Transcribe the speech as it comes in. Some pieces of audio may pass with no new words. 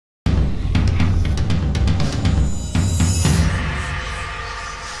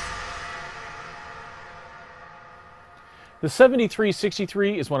The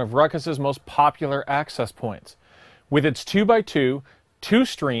 7363 is one of Ruckus's most popular access points. With its 2x2,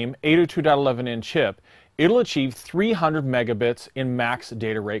 2-stream 802.11n chip, it'll achieve 300 megabits in max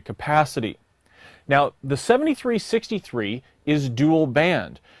data rate capacity. Now, the 7363 is dual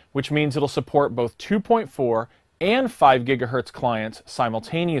band, which means it'll support both 2.4 and 5 gigahertz clients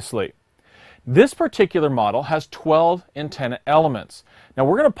simultaneously. This particular model has 12 antenna elements. Now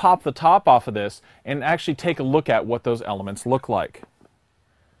we're going to pop the top off of this and actually take a look at what those elements look like.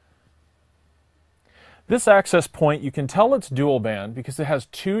 This access point, you can tell it's dual band because it has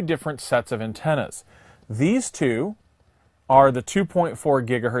two different sets of antennas. These two are the 2.4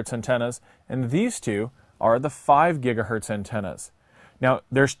 gigahertz antennas, and these two are the 5 gigahertz antennas. Now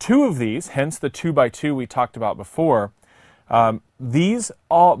there's two of these, hence the 2x2 we talked about before. These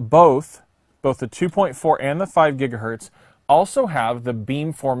all both the 2.4 and the 5 gigahertz also have the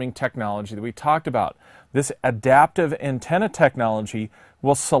beamforming technology that we talked about. This adaptive antenna technology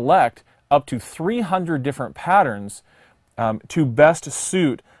will select up to 300 different patterns to best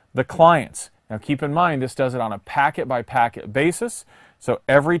suit the clients. Now keep in mind, this does it on a packet by packet basis, so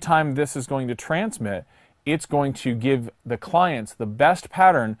every time this is going to transmit, it's going to give the clients the best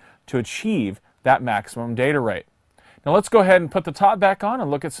pattern to achieve that maximum data rate. Now let's go ahead and put the top back on and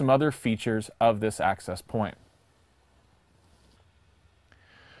look at some other features of this access point.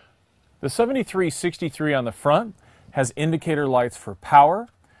 The 7363 on the front has indicator lights for power,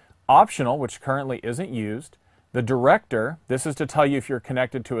 optional, which currently isn't used. The director, this is to tell you if you're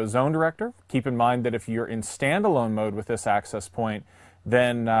connected to a zone director. Keep in mind that if you're in standalone mode with this access point,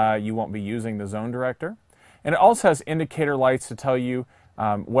 then you won't be using the zone director. And it also has indicator lights to tell you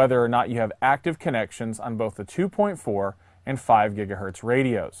whether or not you have active connections on both the 2.4 and 5 gigahertz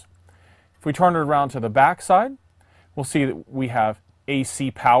radios. If we turn it around to the back side, we'll see that we have AC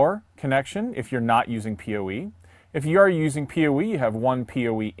power connection if you're not using PoE. If you are using PoE, you have one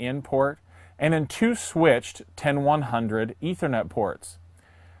PoE in port and then two switched 10100 Ethernet ports.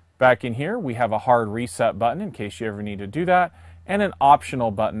 Back in here, we have a hard reset button in case you ever need to do that, and an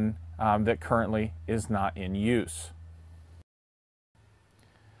optional button that currently is not in use.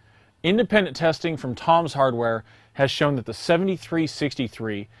 Independent testing from Tom's Hardware has shown that the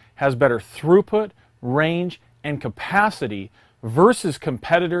 7363 has better throughput, range, and capacity versus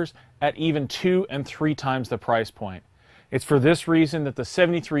competitors at even 2 and 3 times the price point. It's for this reason that the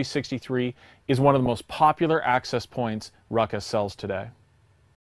 7363 is one of the most popular access points Ruckus sells today.